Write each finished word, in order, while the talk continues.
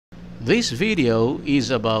This video is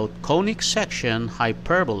about conic section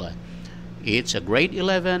hyperbola. It's a grade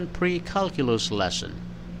 11 pre-calculus lesson.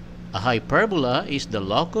 A hyperbola is the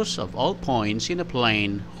locus of all points in a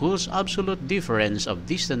plane whose absolute difference of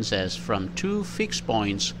distances from two fixed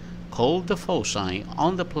points called the foci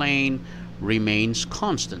on the plane remains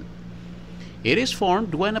constant. It is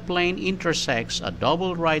formed when a plane intersects a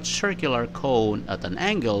double right circular cone at an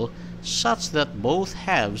angle such that both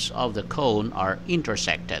halves of the cone are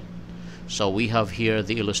intersected. So we have here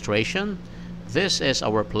the illustration. This is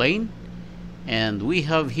our plane, and we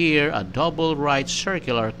have here a double right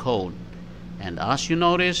circular cone. And as you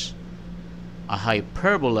notice, a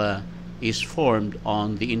hyperbola is formed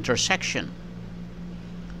on the intersection.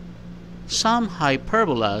 Some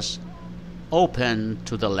hyperbolas open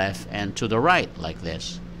to the left and to the right like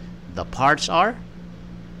this. The parts are,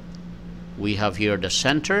 we have here the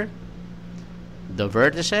center, the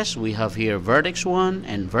vertices, we have here vertex 1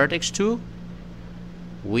 and vertex 2.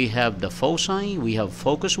 We have the foci, we have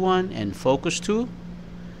focus 1 and focus 2.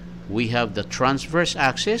 We have the transverse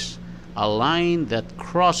axis, a line that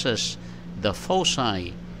crosses the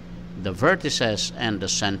foci, the vertices and the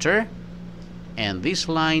center. And this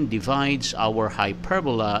line divides our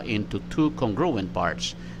hyperbola into two congruent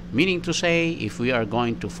parts, meaning to say, if we are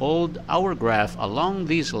going to fold our graph along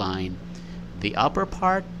this line, the upper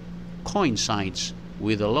part coincides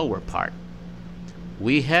with the lower part.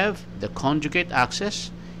 We have the conjugate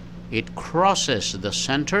axis. It crosses the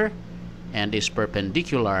center and is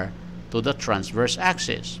perpendicular to the transverse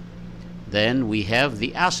axis. Then we have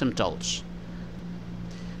the asymptotes.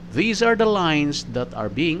 These are the lines that are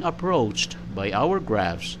being approached by our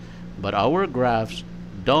graphs, but our graphs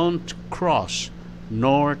don't cross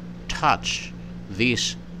nor touch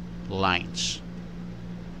these lines.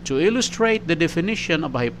 To illustrate the definition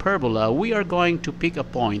of hyperbola, we are going to pick a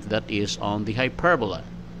point that is on the hyperbola.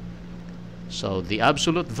 So the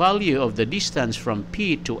absolute value of the distance from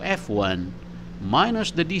P to F1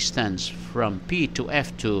 minus the distance from P to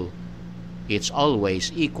F2, it's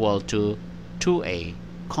always equal to 2a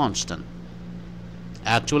constant.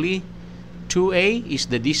 Actually, 2a is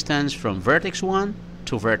the distance from vertex 1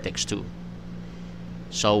 to vertex 2.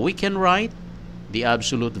 So we can write the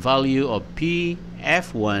absolute value of P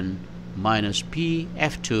F1 minus P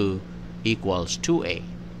F2 equals 2a.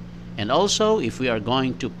 And also, if we are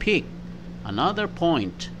going to pick another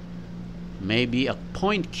point, maybe a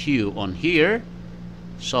point Q on here,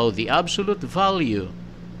 so the absolute value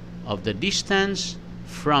of the distance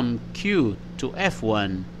from Q to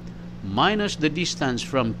F1 minus the distance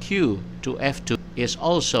from Q to F2 is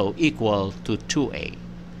also equal to 2a.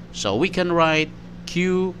 So we can write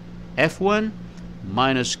Q F1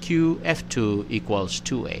 minus Q F2 equals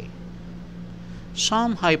 2a.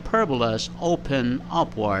 Some hyperbolas open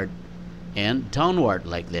upward and downward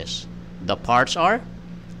like this. The parts are,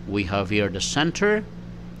 we have here the center,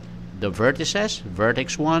 the vertices,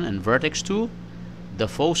 vertex 1 and vertex 2, the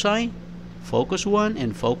foci, focus 1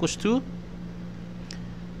 and focus 2,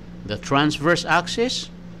 the transverse axis,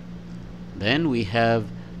 then we have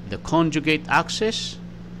the conjugate axis,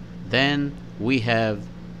 then we have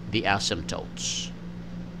the asymptotes.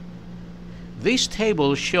 This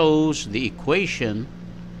table shows the equation,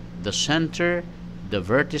 the center, the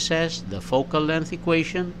vertices, the focal length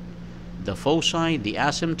equation, the foci, the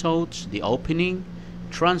asymptotes, the opening,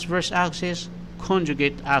 transverse axis,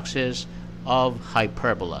 conjugate axis of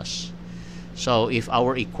hyperbolas. So if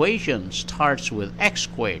our equation starts with x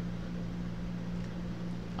squared,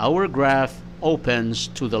 our graph opens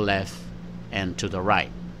to the left and to the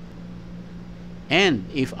right. And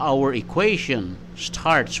if our equation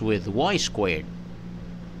starts with y squared,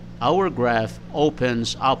 our graph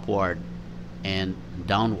opens upward and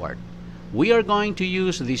downward. We are going to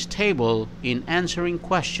use this table in answering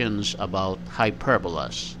questions about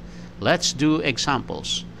hyperbolas. Let's do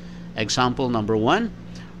examples. Example number 1.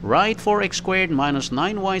 Write 4x squared minus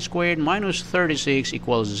 9y squared minus 36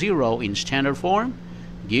 equals 0 in standard form.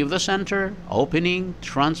 Give the center, opening,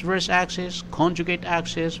 transverse axis, conjugate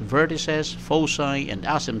axis, vertices, foci, and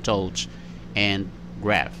asymptotes, and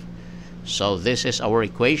graph. So this is our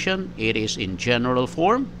equation. It is in general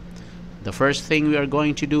form. The first thing we are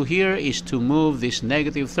going to do here is to move this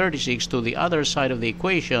negative 36 to the other side of the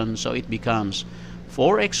equation, so it becomes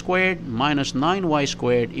 4x squared minus 9y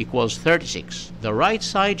squared equals 36. The right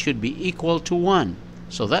side should be equal to 1.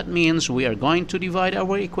 So that means we are going to divide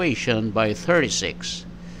our equation by 36.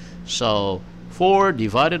 So 4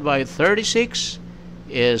 divided by 36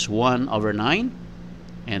 is 1 over 9.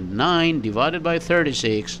 And 9 divided by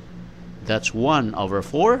 36, that's 1 over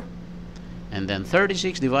 4. And then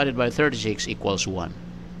 36 divided by 36 equals 1.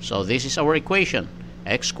 So this is our equation.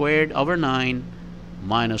 x squared over 9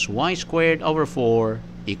 minus y squared over 4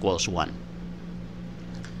 equals 1.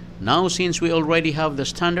 Now, since we already have the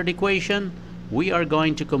standard equation, we are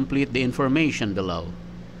going to complete the information below.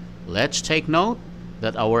 Let's take note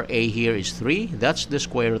that our a here is 3, that's the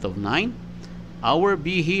square root of 9. Our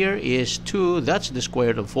b here is 2, that's the square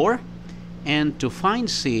root of 4. And to find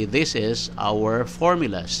c, this is our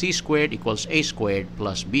formula. C squared equals a squared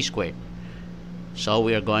plus b squared. So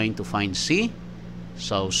we are going to find c.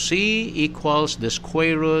 So c equals the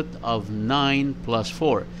square root of 9 plus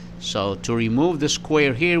 4. So to remove the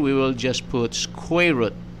square here, we will just put square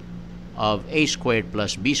root of a squared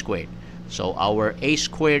plus b squared. So our a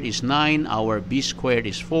squared is 9, our b squared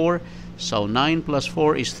is 4. So 9 plus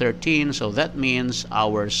 4 is 13. So that means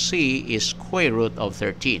our c is square root of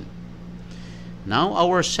 13. Now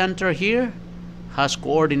our center here has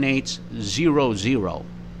coordinates 0, 0.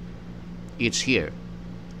 It's here.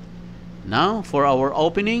 Now for our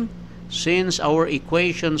opening, since our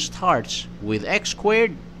equation starts with x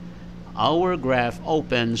squared, our graph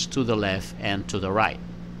opens to the left and to the right.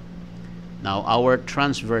 Now our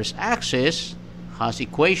transverse axis has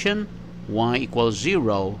equation y equals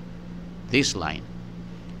 0, this line.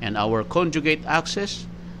 And our conjugate axis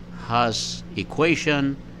has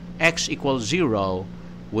equation x equals 0,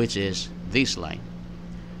 which is this line.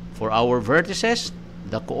 For our vertices,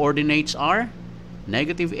 the coordinates are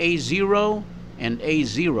negative a0 and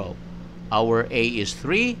a0. Our a is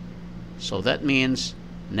 3, so that means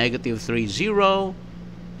negative 3, 0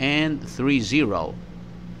 and 3, 0.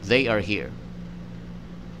 They are here.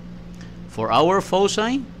 For our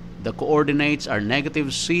foci, the coordinates are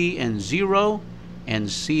negative c and 0 and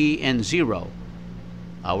c and 0.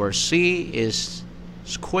 Our c is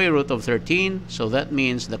square root of 13, so that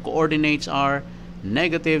means the coordinates are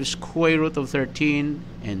negative square root of 13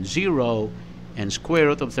 and 0 and square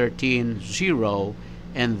root of 13, 0,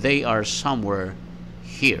 and they are somewhere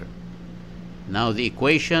here. Now the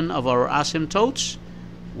equation of our asymptotes,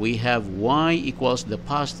 we have y equals the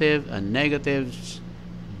positive and negatives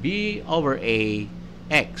b over a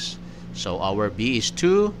x. So our b is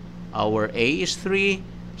 2, our a is 3,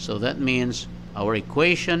 so that means our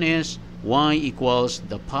equation is y equals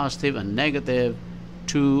the positive and negative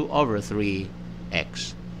 2 over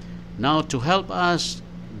 3x. Now to help us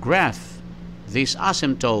graph these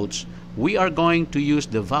asymptotes, we are going to use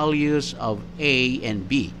the values of a and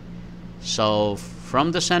b. So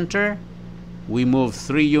from the center, we move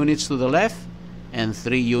 3 units to the left and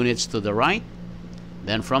 3 units to the right.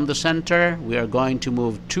 Then from the center, we are going to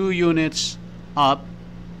move 2 units up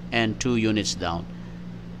and 2 units down.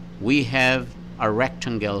 We have a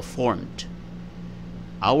rectangle formed.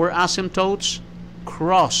 Our asymptotes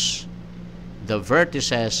cross the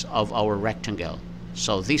vertices of our rectangle.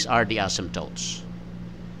 So these are the asymptotes.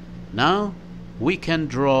 Now we can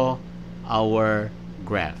draw our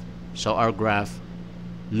graph. So our graph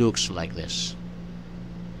looks like this.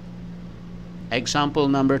 Example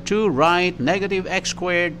number 2, write negative x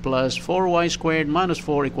squared plus 4y squared minus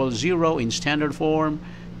 4 equals 0 in standard form.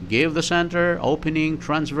 Give the center, opening,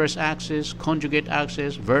 transverse axis, conjugate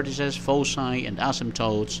axis, vertices, foci, and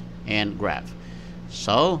asymptotes, and graph.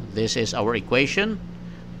 So this is our equation.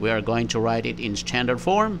 We are going to write it in standard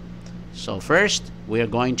form. So first, we are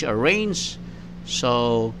going to arrange.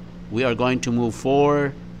 So we are going to move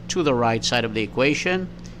 4 to the right side of the equation.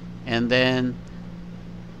 And then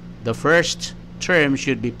the first term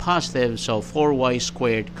should be positive, so 4y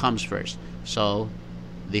squared comes first. So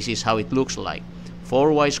this is how it looks like.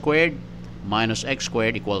 4y squared minus x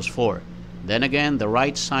squared equals 4. Then again, the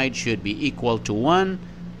right side should be equal to 1.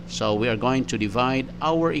 So we are going to divide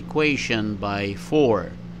our equation by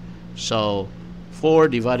 4. So 4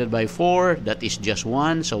 divided by 4, that is just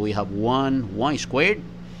 1. So we have 1y squared.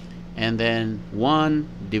 And then 1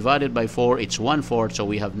 divided by 4, it's 1/4. So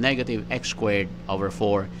we have negative x squared over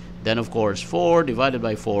 4. Then of course 4 divided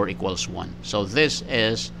by 4 equals 1. So this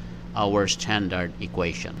is our standard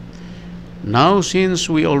equation. Now since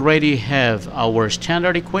we already have our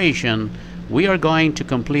standard equation, we are going to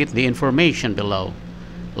complete the information below.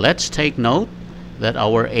 Let's take note that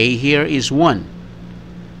our a here is 1.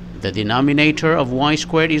 The denominator of y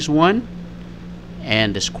squared is 1,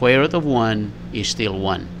 and the square root of 1 is still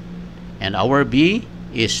 1. And our b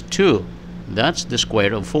is 2. That's the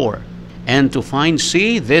square root of 4. And to find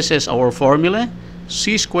c, this is our formula.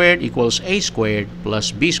 C squared equals a squared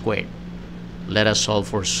plus b squared. Let us solve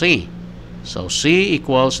for c. So c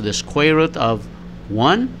equals the square root of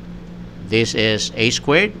 1. This is a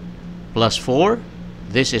squared plus 4.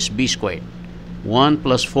 This is b squared. 1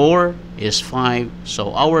 plus 4 is 5.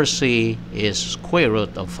 So our c is square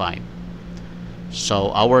root of 5.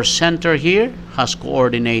 So our center here has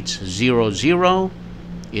coordinates 0, 0.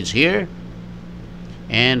 It's here.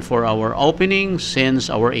 And for our opening, since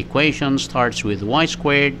our equation starts with y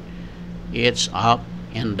squared, it's up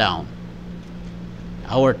and down.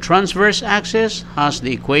 Our transverse axis has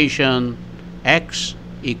the equation x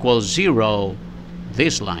equals 0,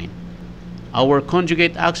 this line. Our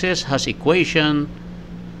conjugate axis has equation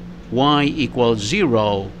y equals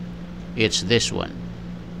 0, it's this one.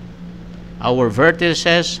 Our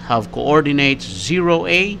vertices have coordinates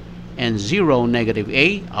 0a and 0, negative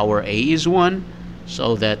a. Our a is 1,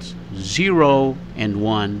 so that's 0 and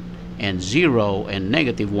 1, and 0 and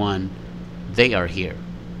negative 1, they are here.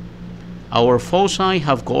 Our foci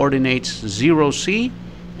have coordinates 0c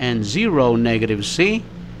and 0, negative c.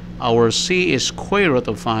 Our c is square root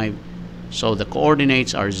of 5, so the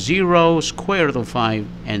coordinates are 0, square root of 5,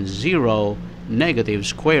 and 0, negative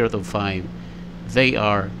square root of 5. They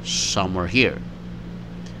are somewhere here.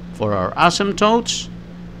 For our asymptotes,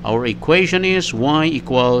 our equation is y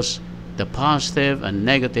equals the positive and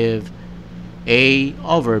negative a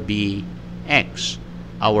over b x.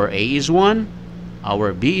 Our a is 1,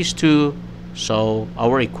 our b is 2, so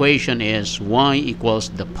our equation is y equals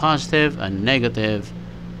the positive and negative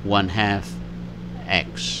 1/2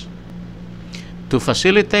 x. To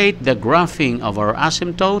facilitate the graphing of our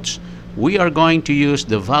asymptotes, we are going to use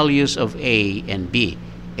the values of a and b.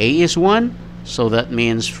 A is 1, so that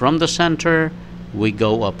means from the center we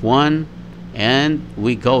go up 1 and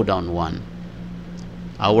we go down 1.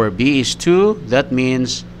 Our b is 2, that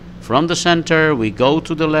means from the center we go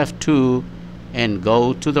to the left 2 and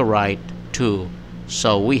go to the right 2.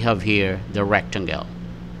 So we have here the rectangle.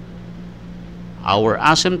 Our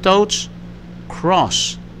asymptotes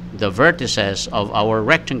cross the vertices of our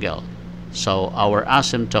rectangle. So our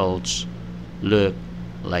asymptotes look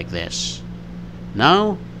like this.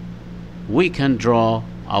 Now we can draw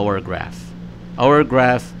our graph. Our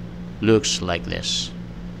graph looks like this.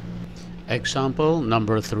 Example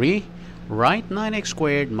number 3. Write 9x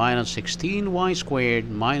squared minus 16y squared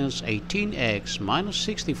minus 18x minus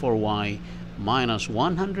 64y minus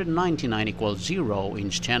 199 equals 0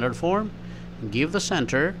 in standard form. Give the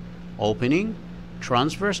center, opening,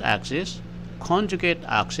 transverse axis, conjugate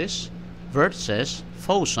axis, vertices,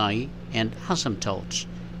 foci, and asymptotes,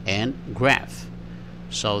 and graph.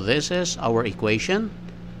 So this is our equation.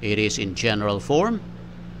 It is in general form.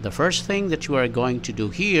 The first thing that you are going to do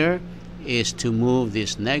here is to move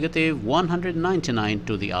this negative 199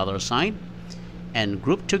 to the other side and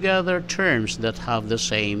group together terms that have the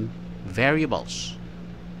same variables.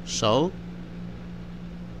 So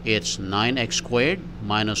it's 9x squared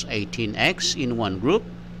minus 18x in one group.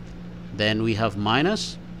 Then we have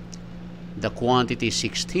minus the quantity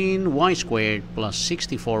 16y squared plus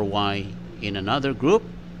 64y in another group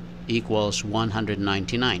equals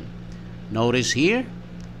 199. Notice here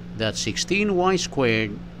that 16y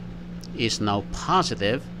squared is now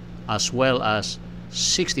positive as well as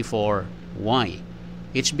 64y.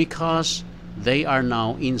 It's because they are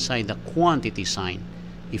now inside the quantity sign.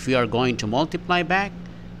 If we are going to multiply back,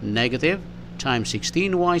 negative times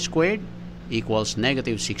 16y squared equals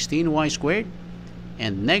negative 16y squared,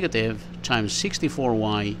 and negative times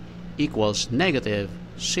 64y equals negative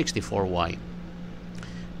 64y.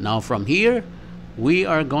 Now from here we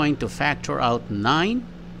are going to factor out 9,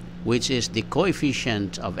 which is the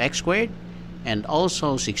coefficient of x squared, and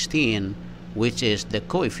also 16, which is the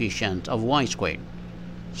coefficient of y squared.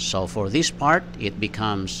 So for this part it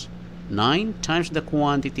becomes 9 times the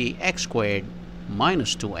quantity x squared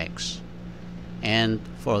minus 2x. And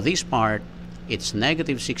for this part it's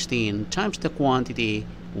negative 16 times the quantity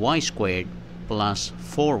y squared plus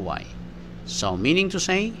 4y. So meaning to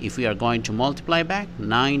say, if we are going to multiply back,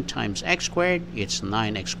 9 times x squared, it's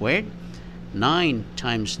 9x squared. 9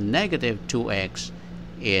 times negative 2x,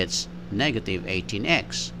 it's negative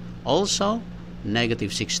 18x. Also,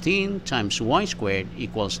 negative 16 times y squared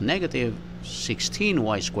equals negative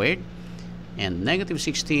 16y squared. And negative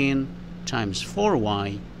 16 times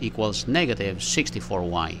 4y equals negative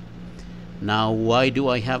 64y. Now, why do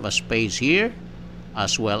I have a space here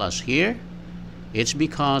as well as here? It's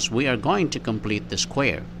because we are going to complete the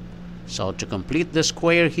square. So to complete the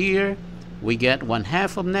square here, we get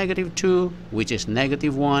 1/2 of negative 2, which is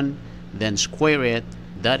negative 1, then square it,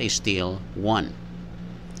 that is still 1.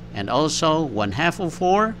 And also 1/2 of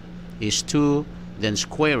 4 is 2, then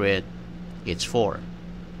square it, it's 4.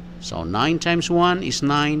 So 9 times 1 is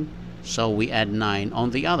 9, so we add 9 on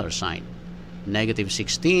the other side. Negative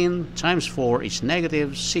 16 times 4 is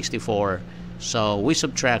negative 64, so we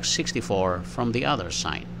subtract 64 from the other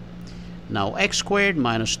side. Now x squared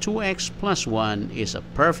minus 2x plus 1 is a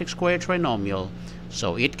perfect square trinomial,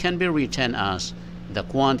 so it can be written as the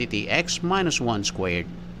quantity x minus 1 squared,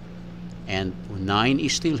 and 9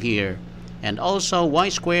 is still here, and also y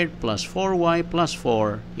squared plus 4y plus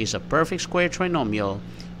 4 is a perfect square trinomial.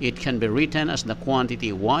 It can be written as the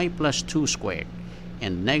quantity y plus 2 squared,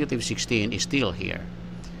 and negative 16 is still here.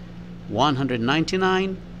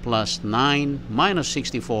 199 plus 9 minus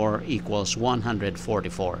 64 equals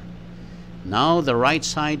 144. Now the right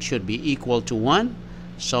side should be equal to 1,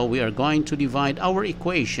 so we are going to divide our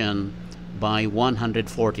equation by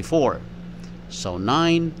 144. So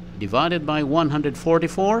 9 divided by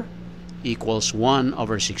 144 equals 1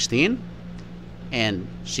 over 16, and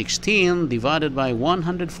 16 divided by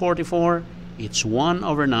 144, it's 1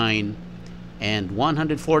 over 9, and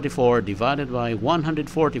 144 divided by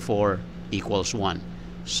 144 equals 1.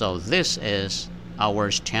 So this is our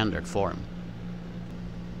standard form.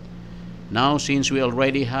 Now, since we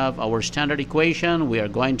already have our standard equation, we are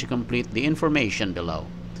going to complete the information below.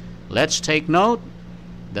 Let's take note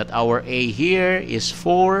that our A here is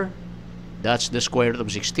 4, that's the square root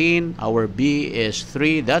of 16. Our B is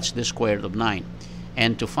 3, that's the square root of 9.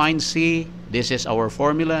 And to find C, this is our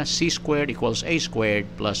formula, C squared equals A squared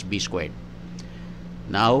plus B squared.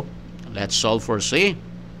 Now, let's solve for C.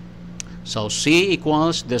 So C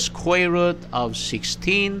equals the square root of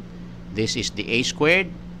 16, this is the A squared,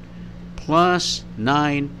 plus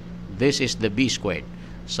 9, this is the B squared.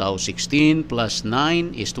 So 16 plus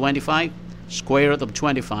 9 is 25, square root of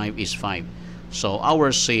 25 is 5. So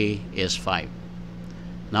our C is 5.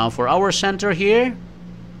 Now for our center here,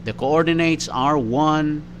 the coordinates are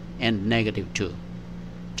 1 and negative 2.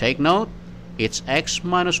 Take note, it's x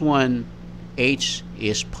minus 1, h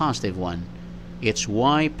is positive 1. It's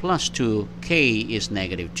y plus 2, k is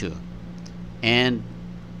negative 2. And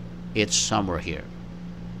it's somewhere here.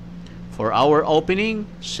 For our opening,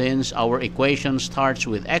 since our equation starts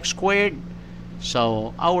with x squared,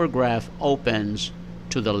 so our graph opens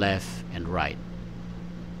to the left and right.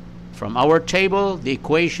 From our table, the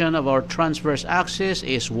equation of our transverse axis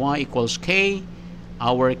is y equals k.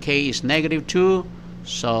 Our k is negative 2,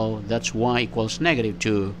 so that's y equals negative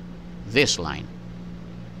 2, this line.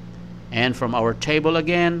 And from our table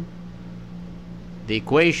again, the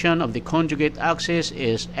equation of the conjugate axis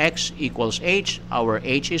is x equals h. Our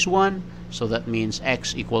h is 1, so that means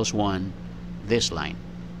x equals 1, this line.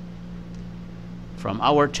 From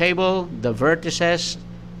our table, the vertices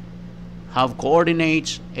have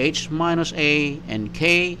coordinates h minus a and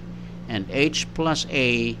k, and h plus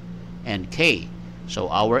a and k. So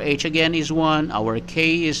our h again is 1, our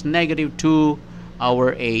k is negative 2,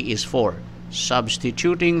 our a is 4.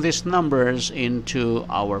 Substituting these numbers into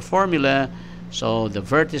our formula, so the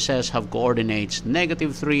vertices have coordinates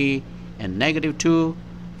negative 3 and negative 2,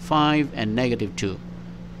 5 and negative 2.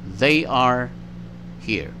 They are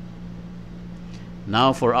here.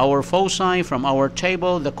 Now for our foci, from our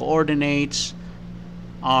table, the coordinates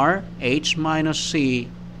are h minus c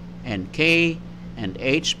and k, and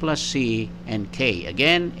h plus c and k.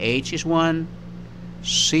 Again, h is 1,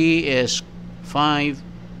 c is 5,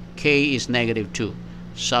 k is negative 2.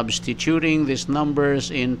 Substituting these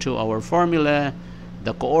numbers into our formula,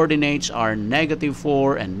 the coordinates are negative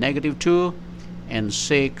 4 and negative 2, and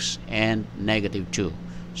 6 and negative 2.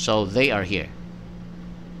 So they are here.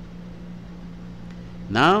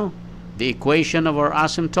 Now, the equation of our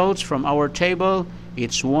asymptotes from our table,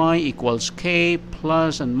 it's y equals k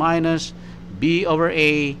plus and minus b over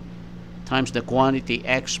a times the quantity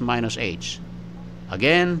x minus h.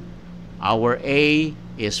 Again, our a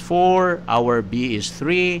is 4, our b is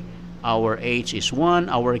 3, our h is 1,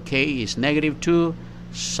 our k is negative 2.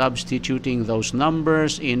 Substituting those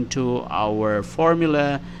numbers into our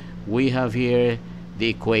formula, we have here the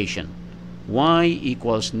equation. Y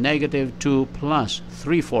equals negative 2 plus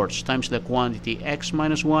 3/4 times the quantity x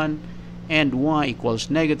minus 1, and y equals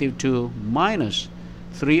negative 2 minus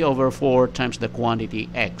 3 over 4 times the quantity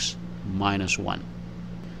x minus 1.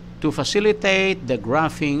 To facilitate the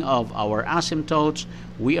graphing of our asymptotes,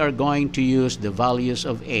 we are going to use the values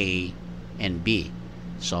of a and b.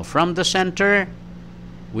 So from the center,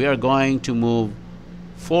 we are going to move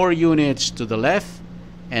 4 units to the left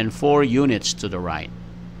and 4 units to the right.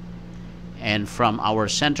 And from our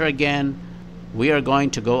center again, we are going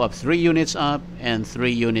to go up 3 units up and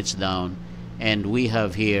 3 units down, and we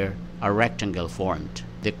have here a rectangle formed.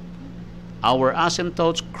 Our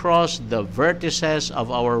asymptotes cross the vertices of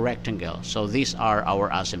our rectangle, so these are our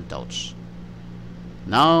asymptotes.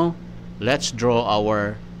 Now let's draw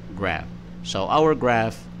our graph. So our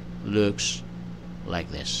graph looks like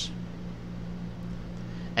this.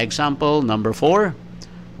 Example number 4.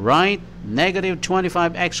 Write negative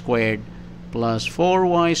 25x squared plus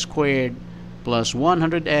 4y squared plus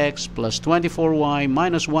 100x plus 24y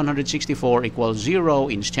minus 164 equals 0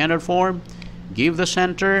 in standard form. Give the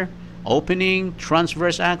center, opening,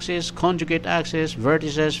 transverse axis, conjugate axis,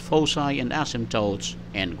 vertices, foci, and asymptotes,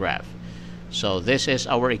 and graph. So this is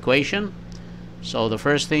our equation. So the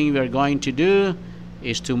first thing we are going to do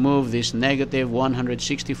is to move this negative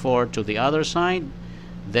 164 to the other side,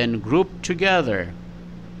 then group together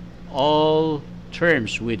all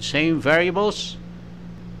terms with same variables.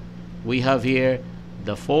 We have here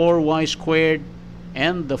the 4y squared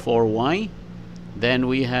and the 4y. Then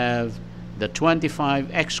we have the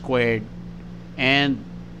 25x squared and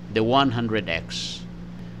the 100x.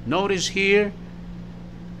 Notice here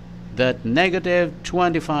that negative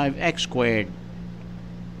 25x squared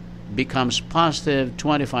becomes positive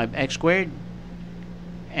 25x squared,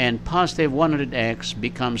 and positive 100x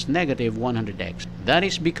becomes negative 100x. That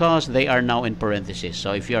is because they are now in parentheses.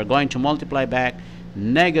 So if you are going to multiply back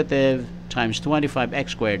negative times 25x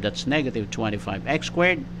squared, that's negative 25x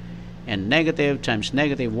squared, and negative times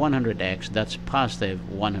negative 100x, that's positive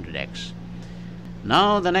 100x.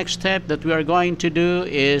 Now the next step that we are going to do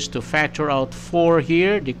is to factor out 4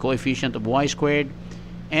 here, the coefficient of y squared,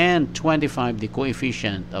 and 25, the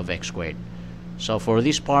coefficient of x squared. So for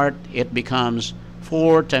this part, it becomes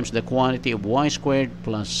 4 times the quantity of y squared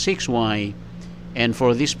plus 6y, and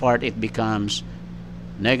for this part it becomes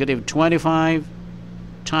negative 25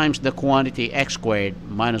 times the quantity x squared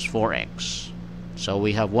minus 4x. So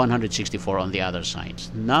we have 164 on the other side.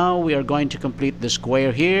 Now we are going to complete the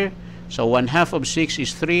square here. So 1/2 of 6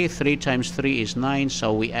 is 3, 3 times 3 is 9,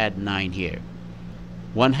 so we add 9 here.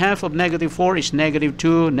 1/2 of negative 4 is negative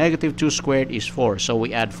 2, negative 2 squared is 4, so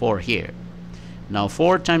we add 4 here. Now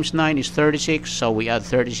 4 times 9 is 36, so we add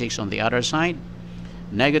 36 on the other side.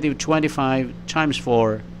 Negative 25 times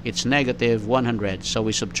 4, it's negative 100, so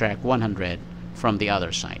we subtract 100 from the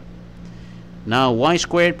other side. Now y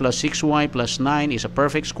squared plus 6y plus 9 is a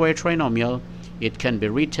perfect square trinomial. It can be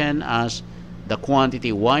written as the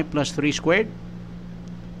quantity y plus 3 squared.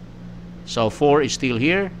 So 4 is still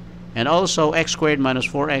here. And also x squared minus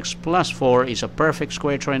 4x plus 4 is a perfect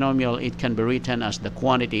square trinomial. It can be written as the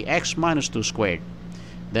quantity x minus 2 squared.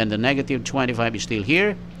 Then the negative 25 is still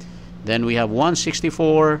here. Then we have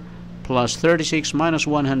 164 plus 36 minus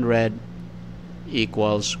 100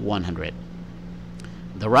 equals 100.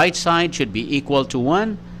 The right side should be equal to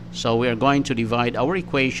 1. So we are going to divide our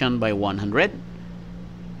equation by 100.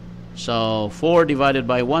 So 4 divided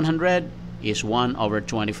by 100 is 1 over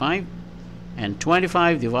 25. And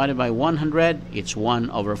 25 divided by 100, it's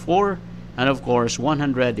 1 over 4. And of course,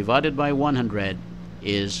 100 divided by 100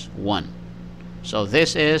 is 1. So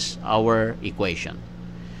this is our equation.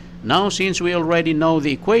 Now, since we already know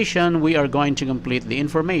the equation, we are going to complete the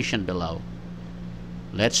information below.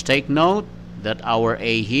 Let's take note that our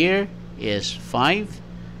A here is 5.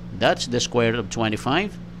 That's the square root of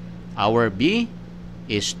 25. Our B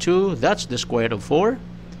is 2. That's the square root of 4.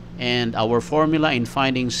 And our formula in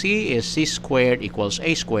finding C is C squared equals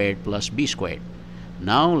A squared plus B squared.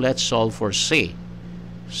 Now let's solve for C.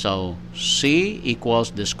 So C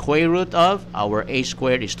equals the square root of our A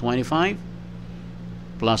squared is 25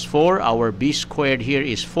 plus 4. Our B squared here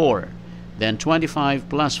is 4. Then 25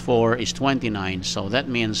 plus 4 is 29. So that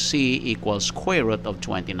means C equals square root of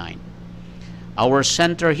 29. Our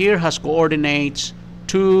center here has coordinates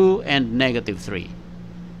 2 and negative 3.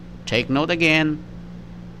 Take note again.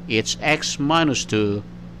 It's x minus 2,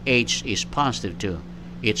 h is positive 2.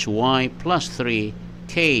 It's y plus 3,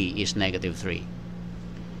 k is negative 3.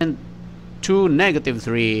 And 2 negative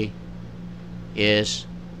 3 is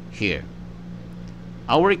here.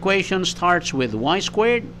 Our equation starts with y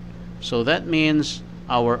squared, so that means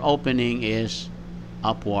our opening is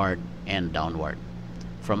upward and downward.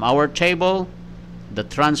 From our table, the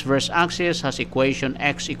transverse axis has equation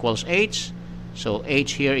x equals h, so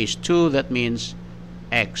h here is 2, that means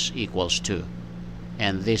x equals 2,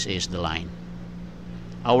 and this is the line.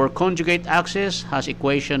 Our conjugate axis has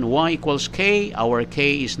equation y equals k. Our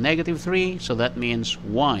k is negative 3, so that means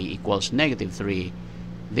y equals negative 3,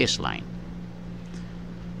 this line.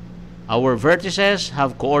 Our vertices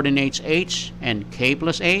have coordinates h and k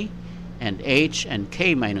plus a, and h and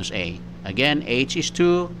k minus a. Again, h is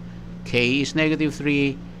 2, k is negative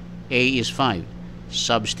 3, a is 5.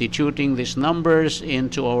 Substituting these numbers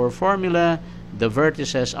into our formula, the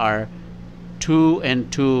vertices are 2 and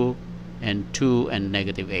 2 and 2 and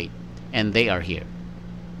negative 8, and they are here.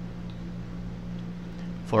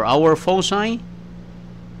 For our foci,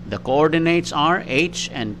 the coordinates are h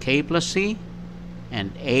and k plus c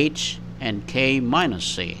and h and k minus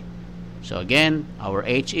c. So again, our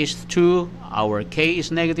h is 2, our k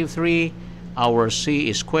is -3, our c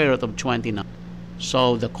is square root of 29.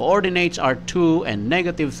 So the coordinates are 2 and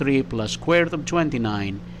 -3 plus square root of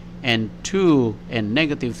 29, and 2 and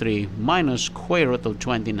 -3 minus square root of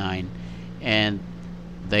 29, and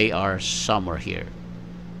they are somewhere here.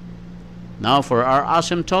 Now for our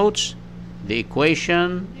asymptotes, the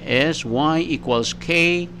equation is y equals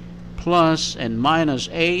k plus and minus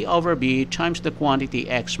a over b times the quantity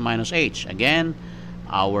x minus h. Again,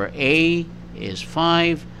 our a is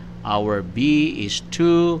 5, our b is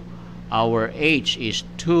 2, our h is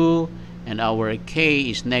 2, and our k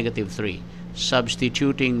is -3.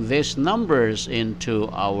 Substituting these numbers into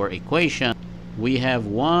our equation, we have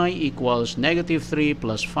y equals -3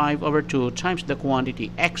 plus 5 over 2 times the quantity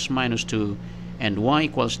x minus 2, and y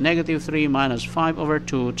equals -3 minus 5 over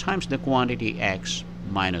 2 times the quantity x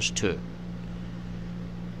minus 2.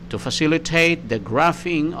 To facilitate the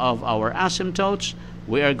graphing of our asymptotes,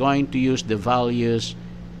 we are going to use the values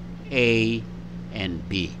a and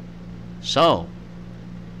b. So,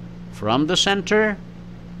 from the center,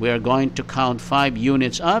 we are going to count 5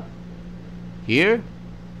 units up here,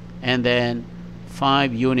 and then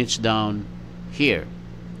 5 units down here.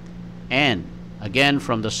 And again,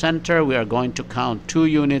 from the center, we are going to count 2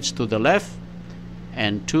 units to the left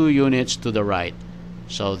and 2 units to the right.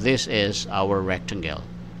 So this is our rectangle.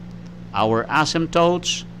 Our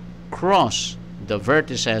asymptotes cross the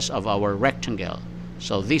vertices of our rectangle.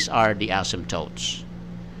 So these are the asymptotes.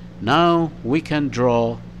 Now we can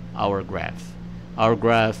draw our graph. Our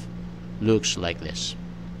graph looks like this.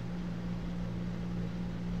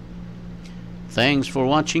 Thanks for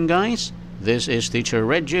watching, guys. This is Teacher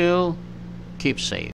Regil. Keep safe.